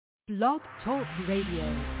Blog Talk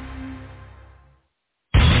Radio.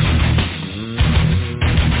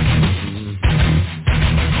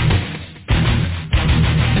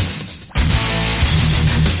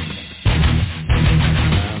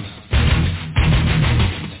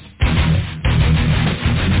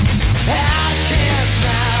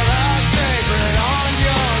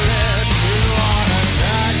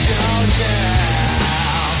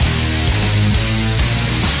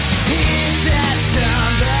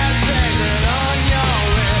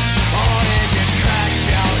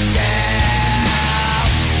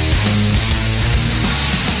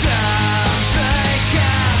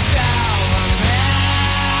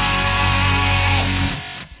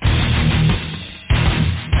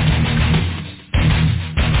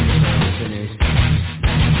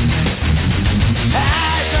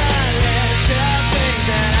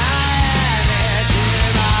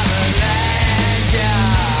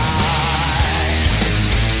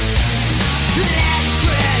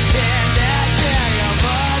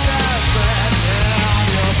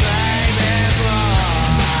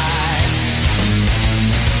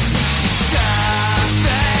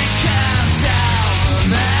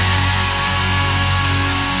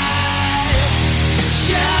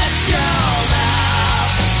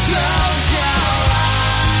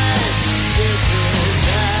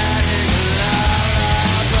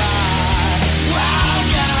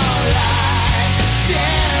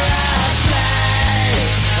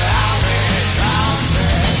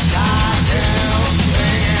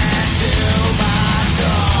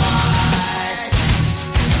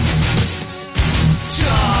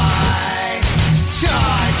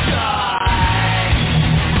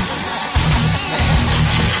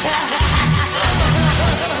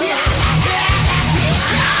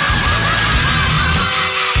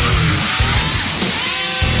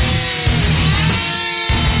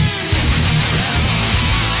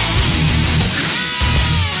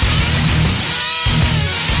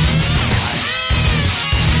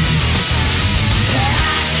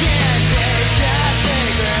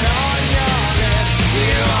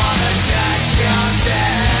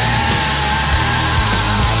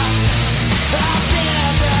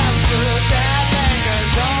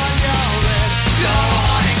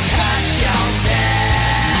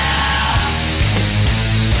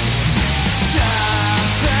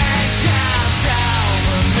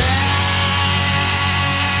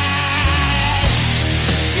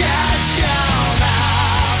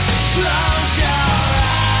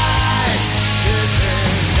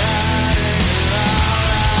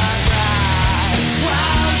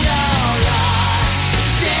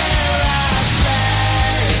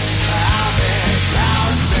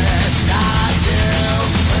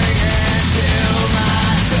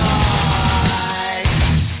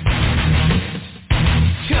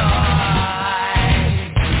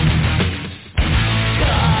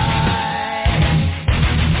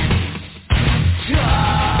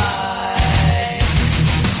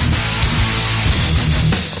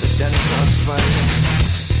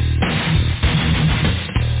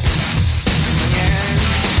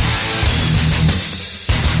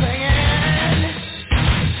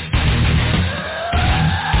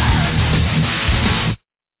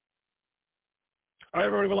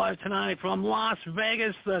 Tonight from Las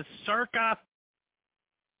Vegas, the circa,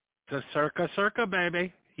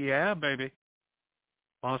 baby. Yeah, baby.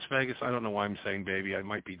 Las Vegas. I don't know why I'm saying baby. I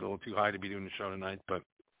might be a little too high to be doing the show tonight, but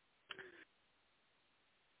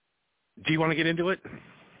do you want to get into it?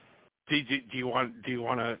 Do you want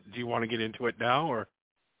to get into it now, or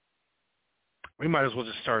we might as well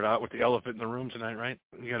just start out with the elephant in the room tonight, right?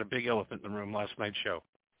 We got a big elephant in the room. Last night's show.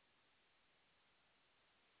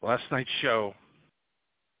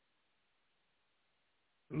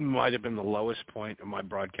 Might have been the lowest point of my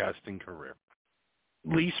broadcasting career.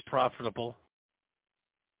 Least profitable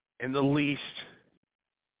and the least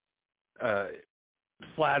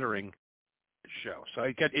flattering show. So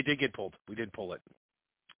it did get pulled. We did pull it.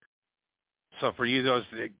 So for you, those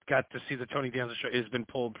that got to see the Tony Danza show, it's been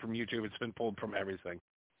pulled from YouTube. It's been pulled from everything.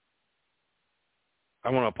 I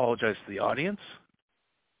want to apologize to the audience.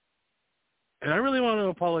 And I really want to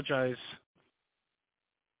apologize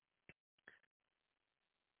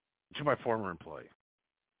to my former employee.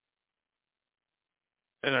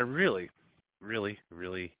 And I really, really,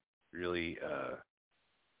 really, really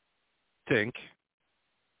think,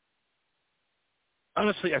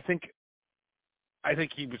 honestly, I think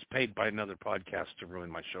he was paid by another podcast to ruin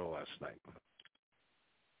my show last night.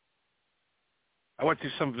 I went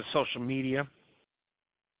through some of his social media,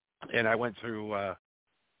 and I went through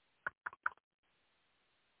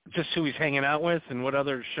just who he's hanging out with and what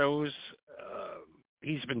other shows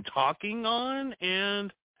he's been talking on,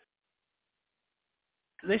 and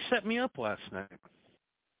They set me up last night.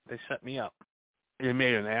 They set me up. They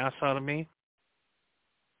made an ass out of me.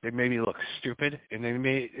 They made me look stupid, and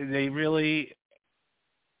they really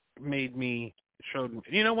made me showed me.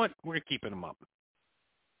 You know what? We're keeping them up.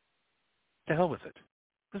 To hell with it.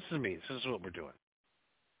 This is me. This is what we're doing.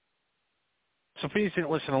 So please didn't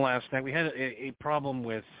listen to last night. We had a problem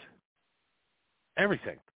with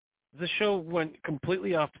everything. The show went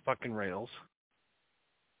completely off the fucking rails.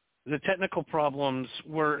 The technical problems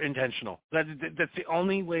were intentional. That's the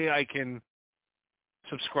only way I can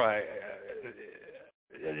subscribe.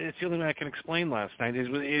 It's the only way I can explain last night.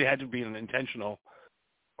 It had to be an intentional,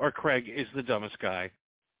 or Craig is the dumbest guy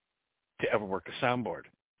to ever work a soundboard.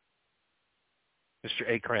 Mr.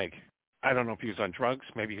 A. Craig. I don't know if he was on drugs.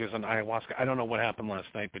 Maybe he was on ayahuasca. I don't know what happened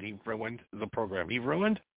last night, but he ruined the program. He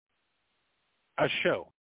ruined a show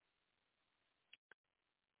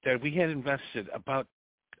that we had invested about,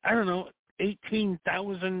 I don't know,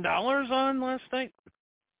 $18,000 on last night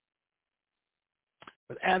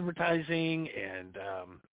with advertising and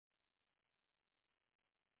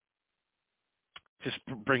just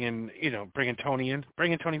bringing Tony in,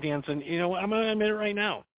 bringing Tony Danza in. I'm going to admit it right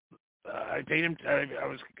now. I paid him.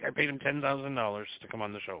 I paid him $10,000 to come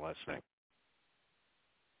on the show last night,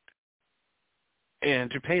 and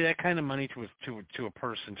to pay that kind of money to a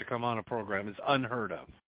person to come on a program is unheard of.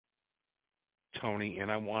 Tony,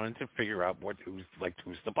 and I wanted to figure out who's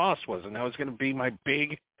the boss was, and that was going to be my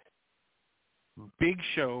big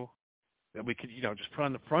show that we could just put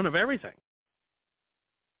on the front of everything.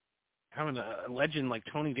 Having a legend like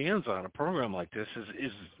Tony Danza on a program like this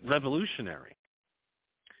is revolutionary.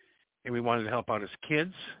 And we wanted to help out his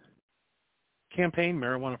kids campaign,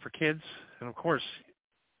 Marijuana for Kids. And, of course,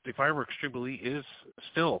 the Fireworks Jubilee is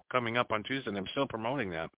still coming up on Tuesday, and I'm still promoting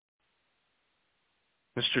that.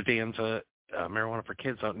 Mr. Danza, Marijuana for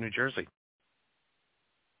Kids out in New Jersey.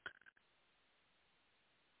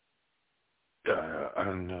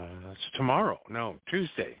 That's tomorrow. No,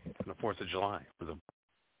 Tuesday, the 4th of July, for the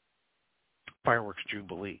Fireworks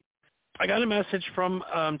Jubilee. I got a message from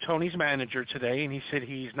Tony's manager today, and he said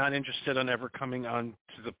he's not interested in ever coming on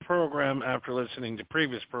to the program after listening to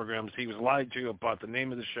previous programs. He was lied to about the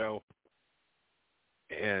name of the show,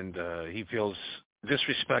 and he feels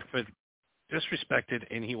disrespected,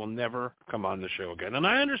 and he will never come on the show again. And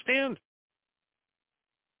I understand.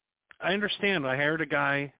 I hired a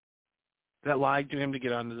guy that lied to him to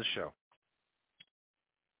get onto the show,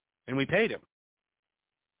 and we paid him.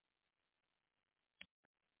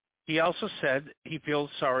 He also said he feels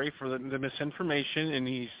sorry for the misinformation, and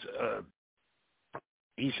he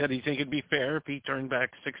said he think it'd be fair if he turned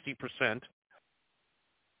back 60%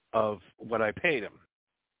 of what I paid him.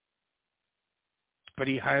 But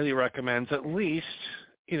he highly recommends at least,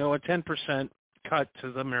 a 10% cut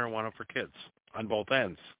to the Marijuana for Kids on both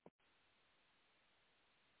ends.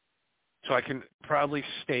 So I can proudly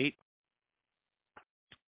state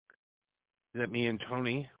that me and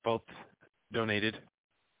Tony both donated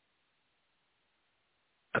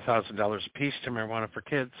 $1,000 a piece to Marijuana for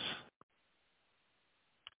Kids.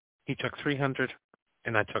 He took $300,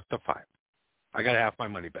 and I took the $5. I got half my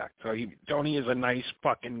money back. So Tony is a nice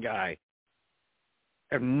fucking guy.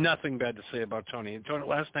 I have nothing bad to say about Tony. And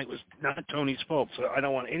last night was not Tony's fault, so I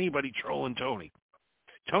don't want anybody trolling Tony.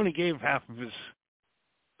 Tony gave half of his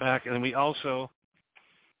back, and then we also,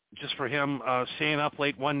 just for him staying up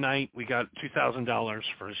late one night, we got $2,000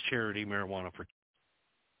 for his charity, Marijuana for Kids.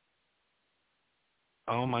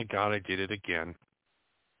 Oh, my God, I did it again.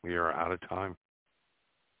 We are out of time.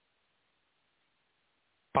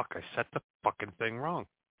 Fuck, I set the fucking thing wrong.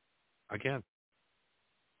 Again.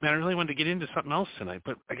 Man, I really wanted to get into something else tonight,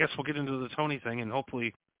 but I guess we'll get into the Tony thing, and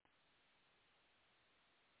hopefully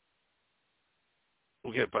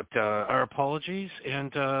we'll get, but our apologies,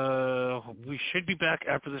 and we should be back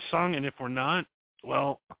after the song, and if we're not,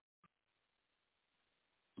 well,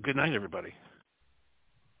 good night, everybody.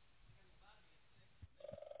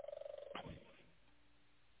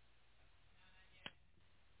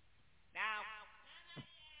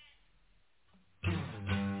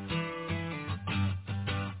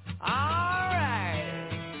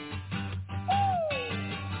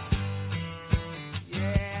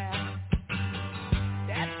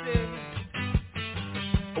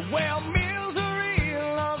 Well, misery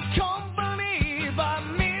loves company, but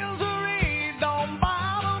misery don't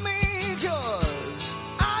bother me, 'cause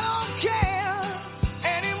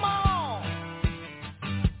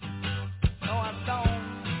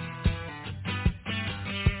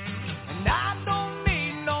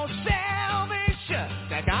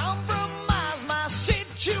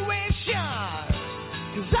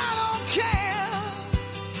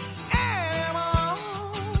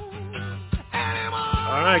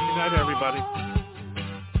All right, good night, everybody.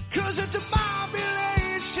 'Cause it's a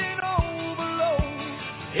population overload.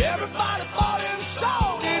 Everybody falling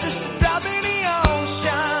slow. It is a drop in the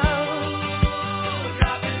ocean.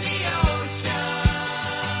 Drop in the ocean.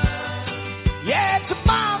 Yeah, it's a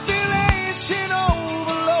population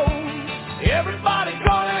overload. Everybody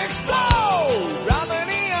gonna explode. Drop in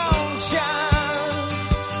the ocean.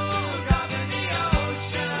 Drop in the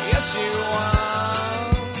ocean. Yes, you are.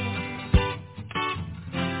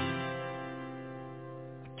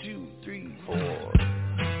 2, 3, 4.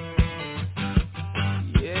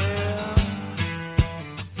 Yeah.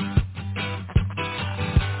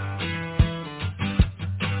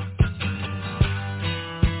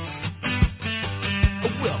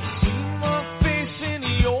 Well, see my face in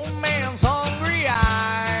the old man's hungry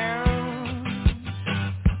eyes.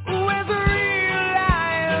 With a real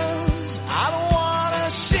life, I don't wanna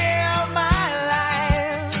share my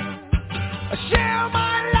life. Share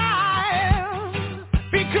my life.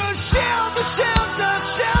 Because shelter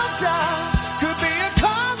could be a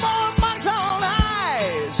cardboard box on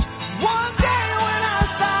ice. One day when I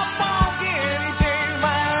stop walking, he changed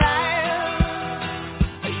my life.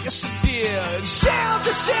 Yes, he did.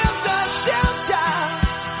 Shelter,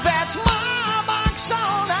 that's my box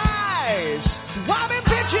on ice. So I've been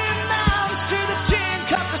pitching mountains to the tin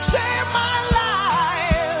cup to save my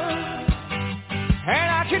life. And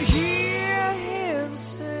I could hear him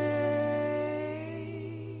say,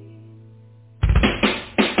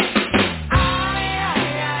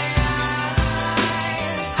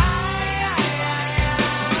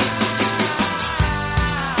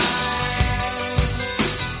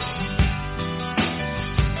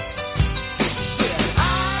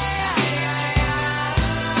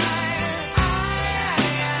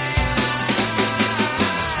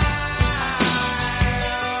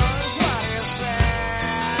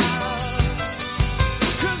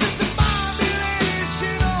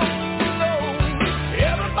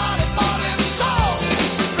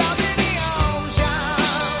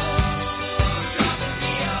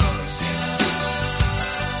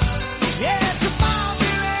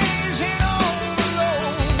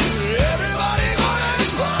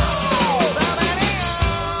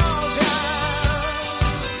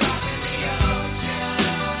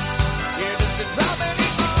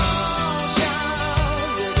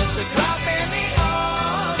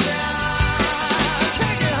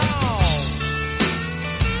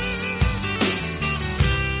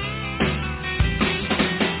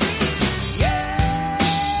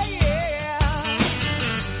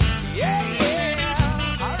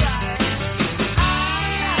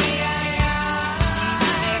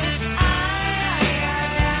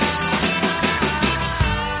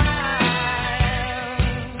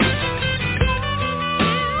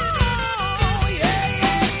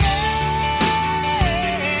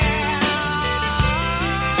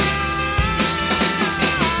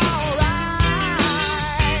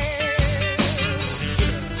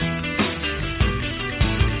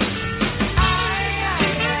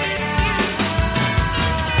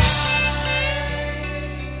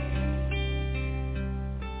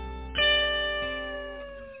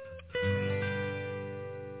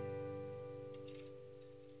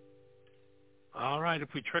 All right,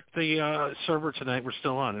 if we tricked the server tonight, we're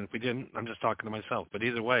still on. And if we didn't, I'm just talking to myself. But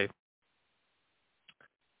either way,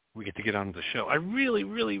 we get to get on with the show. I really,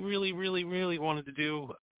 really, really, really, really wanted to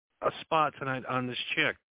do a spot tonight on this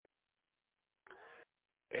chick.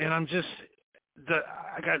 And I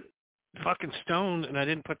got fucking stoned, and I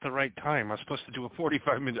didn't put the right time. I was supposed to do a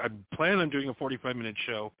 45-minute. I plan on doing a 45-minute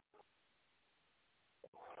show.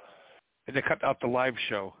 And they cut out the live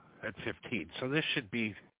show at 15. So this should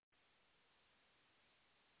be,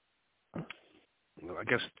 I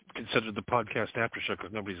guess, considered the podcast after show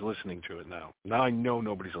because nobody's listening to it now. Now I know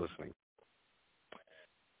nobody's listening.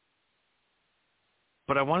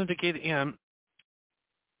 But I wanted to get in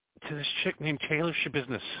to this chick named Taylor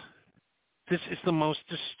Shabusiness. This is the most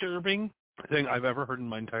disturbing thing I've ever heard in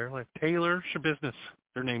my entire life. Taylor Shabusiness,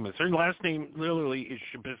 her name is. Her last name literally is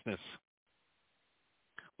Shabusiness.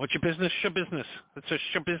 What's your business? Shabusiness. It's a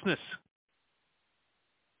Shabusiness.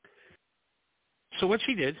 So what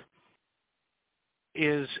she did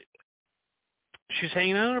is she's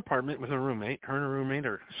hanging out in an apartment with her roommate. Her and her roommate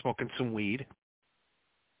are smoking some weed.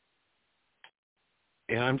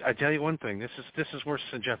 And I tell you one thing, this is worse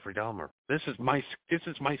than Jeffrey Dahmer. This is my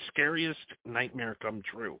scariest nightmare come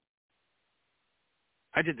true.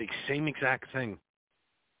 I did the same exact thing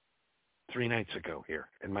 3 nights ago here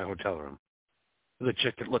in my hotel room. The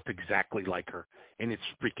chick that looked exactly like her, and it's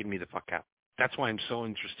freaking me the fuck out. That's why I'm so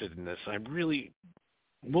interested in this.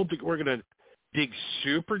 We're gonna dig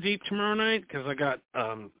super deep tomorrow night because I got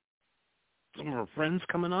some of her friends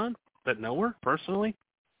coming on that know her personally.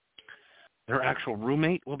 Her actual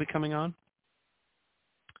roommate will be coming on.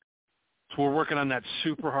 So we're working on that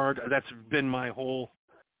super hard. That's been my whole,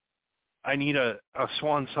 I need a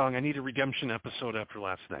swan song. I need a redemption episode after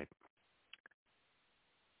last night.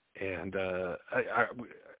 And the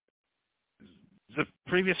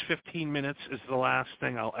previous 15 minutes is the last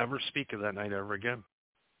thing I'll ever speak of that night ever again.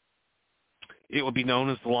 It will be known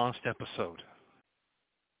as the lost episode.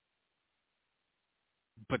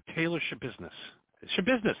 But Taylor Shabusiness.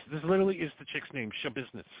 Shabusiness. This literally is the chick's name,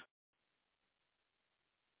 Shabusiness.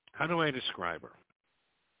 How do I describe her?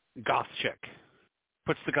 Goth chick.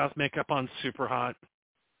 Puts the goth makeup on super hot.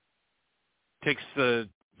 Takes the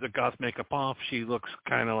goth makeup off. She looks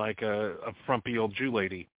kind of like a frumpy old Jew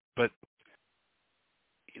lady. But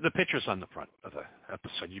the picture's on the front of the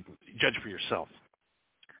episode. You judge for yourself.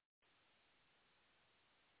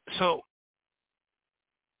 So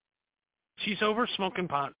she's over smoking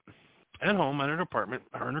pot at home at her apartment,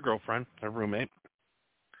 her and her girlfriend, her roommate.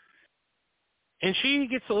 And she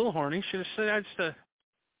gets a little horny. She decides to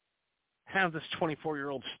have this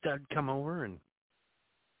 24-year-old stud come over, and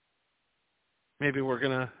maybe we're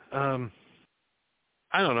going to,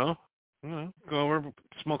 I don't know, go over,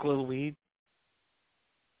 smoke a little weed.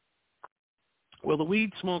 Well, the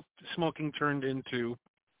weed smoking turned into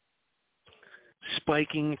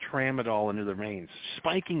spiking tramadol into their veins.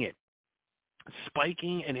 Spiking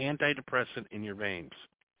an antidepressant in your veins.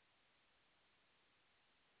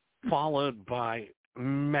 Followed by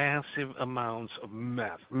massive amounts of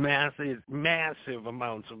meth. Massive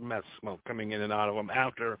amounts of meth smoke coming in and out of them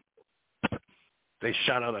after they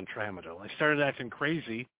shot out on tramadol. I started acting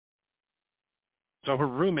crazy. So her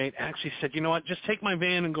roommate actually said, you know what, just take my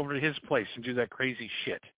van and go over to his place and do that crazy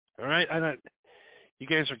shit. All right? You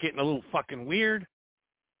guys are getting a little fucking weird.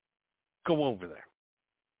 Go over there.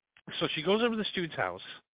 So she goes over to this dude's house.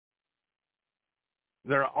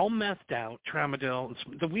 They're all methed out, tramadol.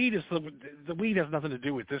 The weed has nothing to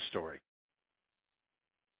do with this story.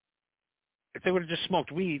 If they would have just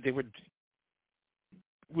smoked weed, they would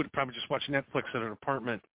have probably just watched Netflix at an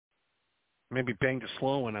apartment, maybe banged a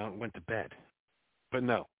slow one out and went to bed. But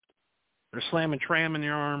no. They're slamming tram in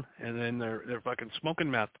their arm, and then they're fucking smoking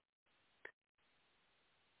meth.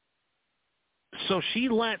 So she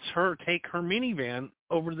lets her take her minivan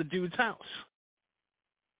over to the dude's house.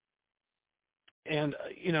 And,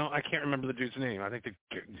 I can't remember the dude's name. I think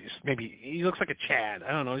maybe he looks like a Chad.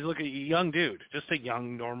 I don't know. He's like a young dude, just a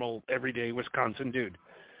young, normal, everyday Wisconsin dude.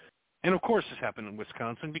 And, of course, this happened in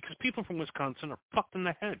Wisconsin because people from Wisconsin are fucked in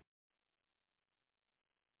the head.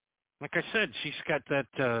 Like I said, she's got that,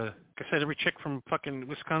 like I said, every chick from fucking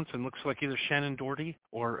Wisconsin looks like either Shannon Doherty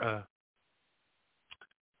or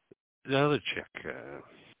the other chick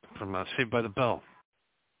from Saved by the Bell.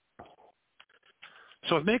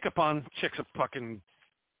 So with makeup on, chicks are fucking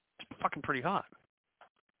pretty hot.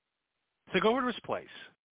 So they go over to his place,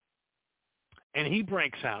 and he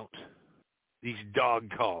breaks out these dog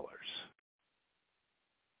collars.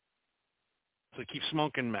 So they keep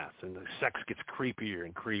smoking meth, and the sex gets creepier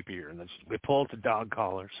and creepier, and they pull out the dog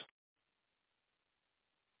collars.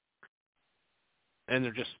 And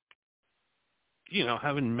they're just,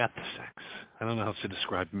 having meth sex. I don't know how to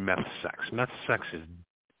describe meth sex. Meth sex is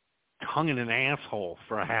tongue in an asshole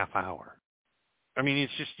for a half hour. I mean,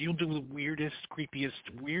 it's just, you'll do the weirdest, creepiest,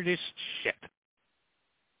 weirdest shit.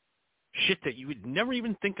 Shit that you would never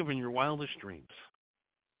even think of in your wildest dreams.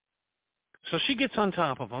 So she gets on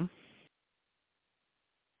top of him.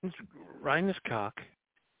 He's riding his cock.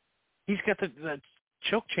 He's got that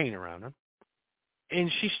choke chain around him.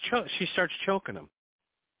 And she starts choking him.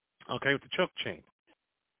 Okay, with the choke chain.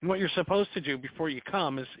 And what you're supposed to do before you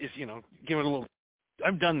come is give it a little,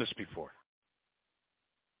 I've done this before.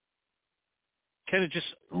 Kind of just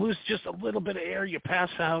lose just a little bit of air, you pass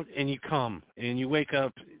out, and you come. And you wake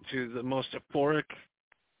up to the most euphoric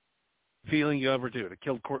feeling you ever do. It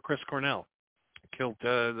killed Chris Cornell. It killed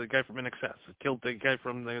the guy from NXS. It killed the guy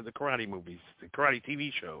from the karate movies, the karate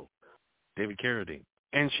TV show, David Carradine.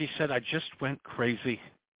 And she said, I just went crazy.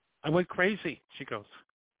 I went crazy, she goes.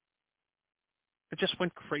 I just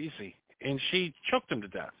went crazy. And she choked him to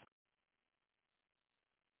death.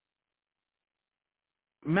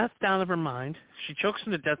 Meth out of her mind. She chokes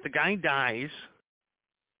him to death. The guy dies,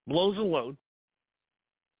 blows a load.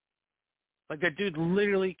 Like, that dude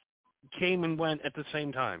literally came and went at the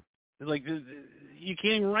same time. Like, you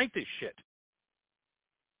can't even write this shit.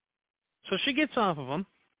 So she gets off of him.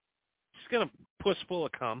 She's got a puss full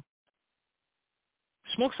of cum.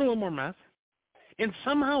 Smokes a little more meth. And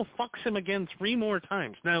somehow fucks him again 3 more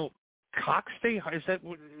times. Now, cock stay? Is that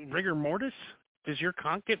rigor mortis? Does your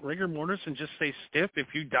cock get rigor mortis and just stay stiff if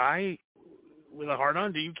you die with a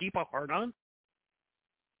hard-on? Do you keep a hard-on?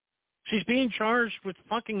 She's being charged with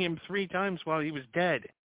fucking him 3 times while he was dead.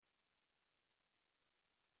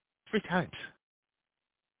 3 times.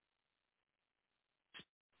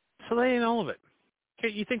 So that ain't all of it.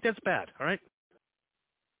 Okay, you think that's bad, all right?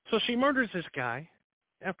 So she murders this guy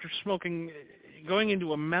after going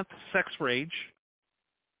into a meth sex rage.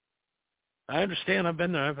 I understand. I've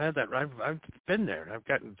been there. I've had that. I've been there.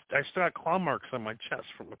 I still got claw marks on my chest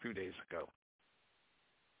from a few days ago.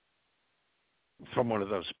 From one of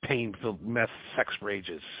those pain-filled meth sex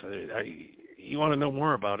rages. You want to know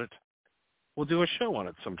more about it? We'll do a show on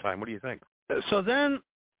it sometime. What do you think? So then,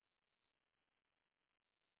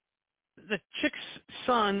 the chick's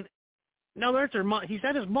son, now they're at their mom. He's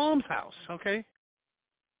at his mom's house, okay?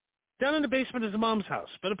 Down in the basement is his mom's house.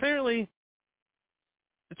 But apparently,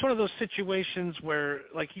 it's one of those situations where,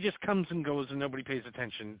 like, he just comes and goes and nobody pays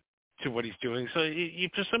attention to what he's doing. So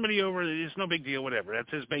if there's somebody over, it's no big deal, whatever.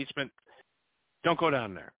 That's his basement. Don't go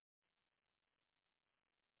down there.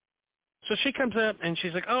 So she comes up and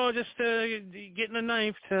she's like, oh, just getting a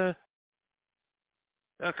knife to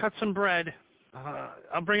cut some bread.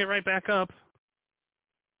 I'll bring it right back up.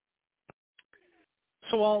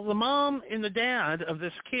 So while the mom and the dad of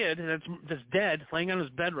this kid that's dead, laying on his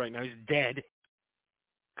bed right now, he's dead,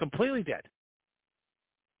 completely dead.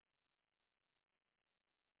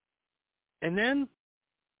 And then,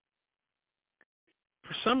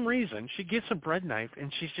 for some reason, she gets a bread knife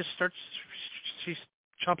and she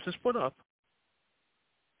chops his foot off.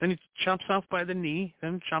 Then he chops off by the knee,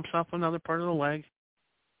 then chops off another part of the leg,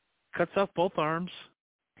 cuts off both arms,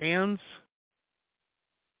 hands.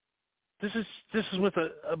 This is with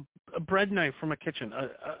a bread knife from a kitchen,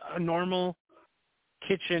 a normal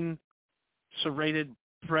kitchen serrated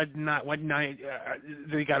bread knife. What knife?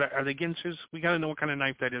 Are they Ginsus? We got to know what kind of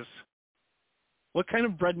knife that is. What kind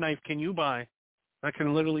of bread knife can you buy that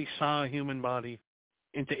can literally saw a human body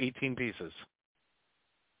into 18 pieces?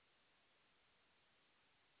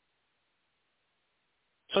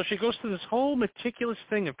 So she goes through this whole meticulous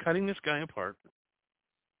thing of cutting this guy apart.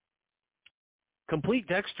 Complete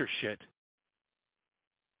Dexter shit.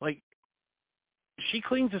 Like, she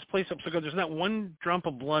cleans this place up so good. There's not one drop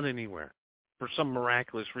of blood anywhere for some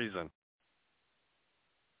miraculous reason.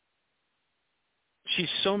 She's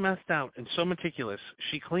so messed out and so meticulous.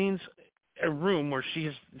 She cleans a room where she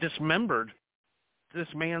has dismembered this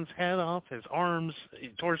man's head off, his arms,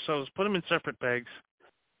 torsos, put him in separate bags,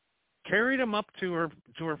 carried him up to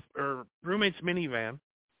her roommate's minivan,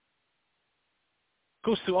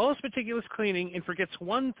 goes through all this meticulous cleaning and forgets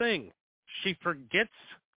one thing. She forgets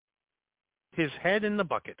his head in the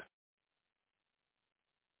bucket.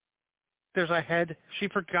 There's a head. She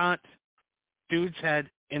forgot dude's head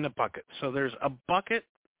in a bucket. So there's a bucket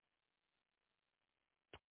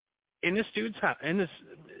in this dude's house. In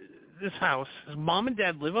this house, his mom and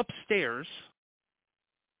dad live upstairs.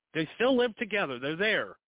 They still live together. They're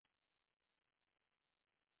there.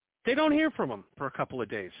 They don't hear from him for a couple of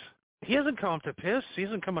days. He hasn't come up to piss. He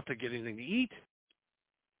hasn't come up to get anything to eat.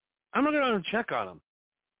 I'm going to go down and check on him.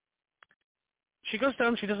 She goes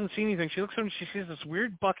down. She doesn't see anything. She looks down and she sees this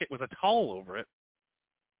weird bucket with a towel over it.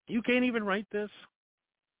 You can't even write this.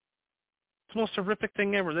 It's the most horrific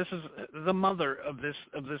thing ever. This is the mother of this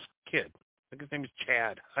kid. I think his name is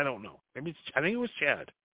Chad. I don't know. I think it was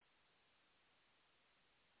Chad.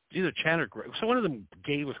 It's either Chad or Greg. So one of them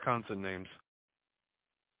gay Wisconsin names.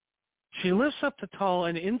 She lifts up the towel,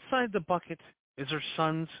 and inside the bucket is her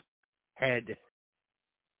son's head.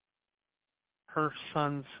 Her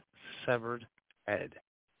son's severed head.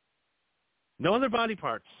 No other body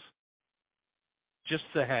parts. Just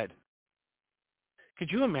the head.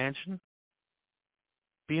 Could you imagine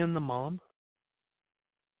being the mom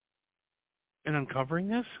and uncovering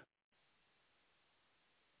this?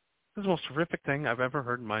 This is the most horrific thing I've ever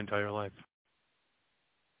heard in my entire life.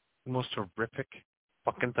 The most horrific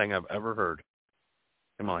fucking thing I've ever heard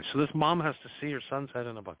in my life. So this mom has to see her son's head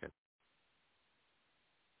in a bucket.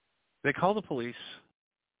 They call the police,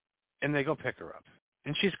 and they go pick her up.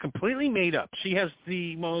 And she's completely made up. She has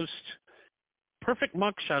the most perfect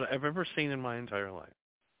mugshot I've ever seen in my entire life.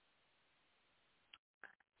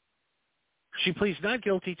 She pleads not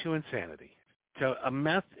guilty to insanity, to a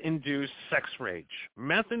meth-induced sex rage.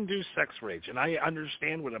 Meth-induced sex rage. And I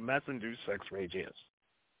understand what a meth-induced sex rage is.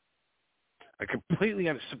 I completely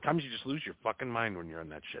understand. Sometimes you just lose your fucking mind when you're on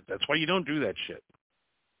that shit. That's why you don't do that shit.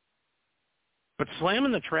 But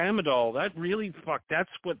slamming the tramadol, that really that's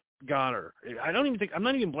what got her. I'm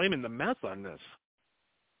not even blaming the meth on this.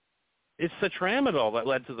 It's the tramadol that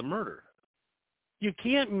led to the murder. You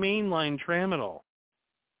can't mainline tramadol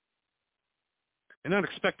and not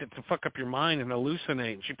expect it to fuck up your mind and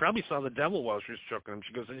hallucinate. She probably saw the devil while she was choking him.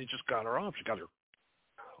 She goes, and he just got her off. She got her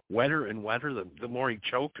wetter and wetter the more he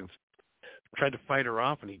choked and tried to fight her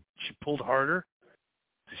off, and she pulled harder.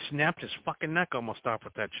 He snapped his fucking neck almost off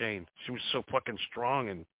with that chain. She was so fucking strong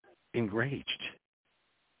and enraged.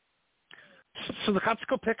 So the cops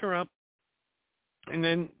go pick her up, and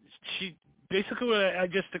then she basically what I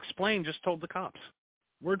just explained, just told the cops,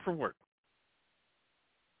 word for word.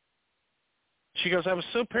 She goes, I was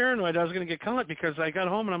so paranoid I was going to get caught because I got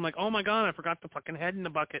home and I'm like, oh my God, I forgot the fucking head in the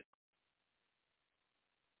bucket.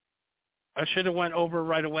 I should have went over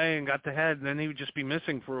right away and got the head, and then he would just be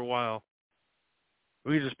missing for a while.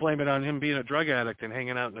 We just blame it on him being a drug addict and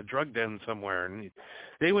hanging out in a drug den somewhere, and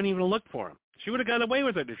they wouldn't even look for him. She would have got away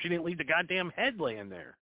with it if she didn't leave the goddamn head laying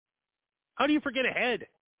there. How do you forget a head?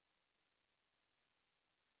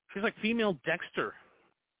 She's like female Dexter.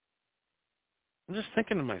 I'm just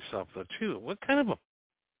thinking to myself, though, too, what kind of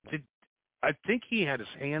I think he had his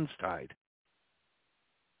hands tied.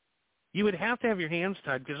 You would have to have your hands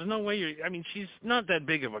tied because there's no way she's not that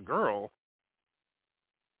big of a girl.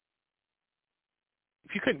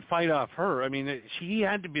 If you couldn't fight off her, he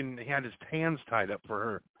had his hands tied up for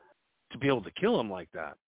her to be able to kill him like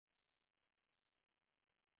that.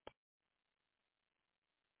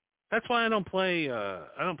 That's why I don't play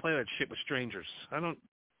that shit with strangers. I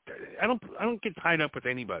don't get tied up with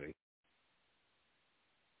anybody.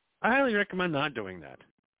 I highly recommend not doing that.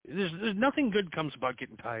 There's nothing good comes about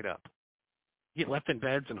getting tied up. You get left in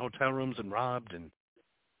beds and hotel rooms and robbed, and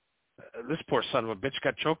this poor son of a bitch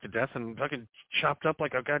got choked to death and fucking chopped up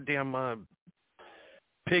like a goddamn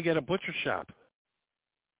pig at a butcher shop.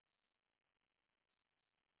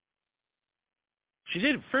 She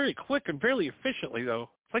did it very quick and fairly efficiently, though.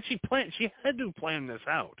 It's like she had to plan this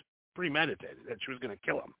out, premeditated, that she was going to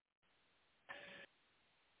kill him.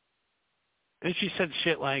 And she said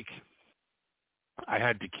shit like, I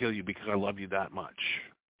had to kill you because I love you that much.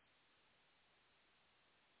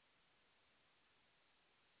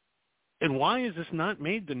 And why is this not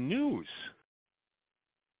made the news?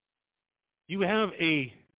 You have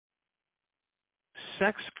a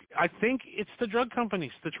I think it's the drug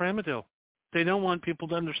companies, the tramadol. They don't want people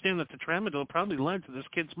to understand that the tramadol probably led to this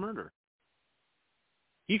kid's murder.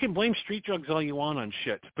 You can blame street drugs all you want on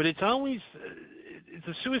shit, but it's always it's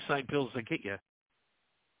the suicide pills that get you.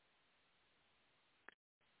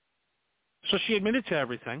 So she admitted to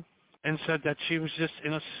everything and said that she was just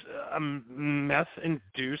in a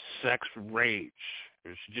meth-induced sex rage.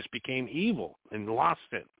 She just became evil and lost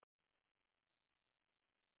it.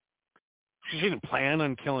 She didn't plan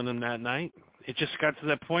on killing him that night. It just got to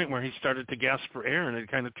that point where he started to gasp for air, and it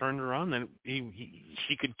kind of turned her on. Then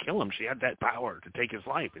she could kill him. She had that power to take his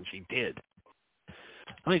life, and she did.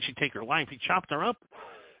 I think she'd take her life. He chopped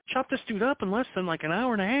this dude up in less than like an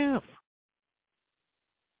hour and a half.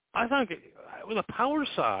 I think with a power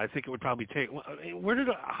saw, I think it would probably take.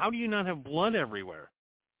 How do you not have blood everywhere?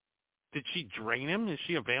 Did she drain him? Is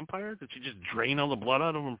she a vampire? Did she just drain all the blood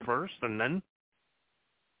out of him first and then?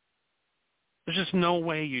 There's just no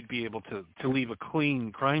way you'd be able to leave a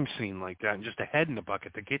clean crime scene like that and just a head in the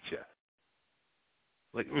bucket to get you.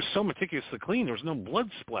 Like, it was so meticulously clean, there was no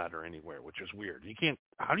blood splatter anywhere, which is weird.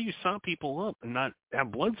 How do you saw people up and not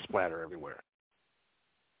have blood splatter everywhere?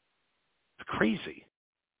 It's crazy.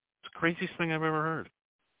 It's the craziest thing I've ever heard.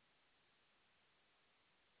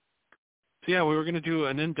 So yeah, we were going to do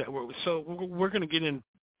an in-depth. So we're going to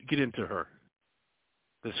get into her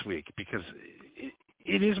this week because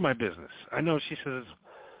it is my business. I know she says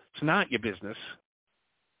it's not your business.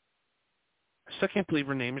 I still can't believe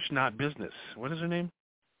her name is not business. What is her name?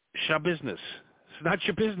 Sha Business. It's not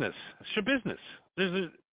your business. It's your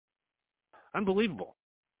business. Unbelievable.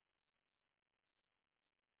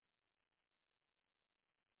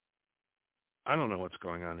 I don't know what's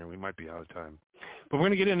going on here. We might be out of time. But we're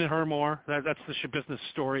going to get into her more. That's the Sha Business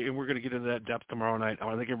story, and we're going to get into that depth tomorrow night. I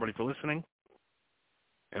want to thank everybody for listening.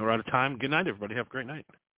 And we're out of time. Good night, everybody. Have a great night.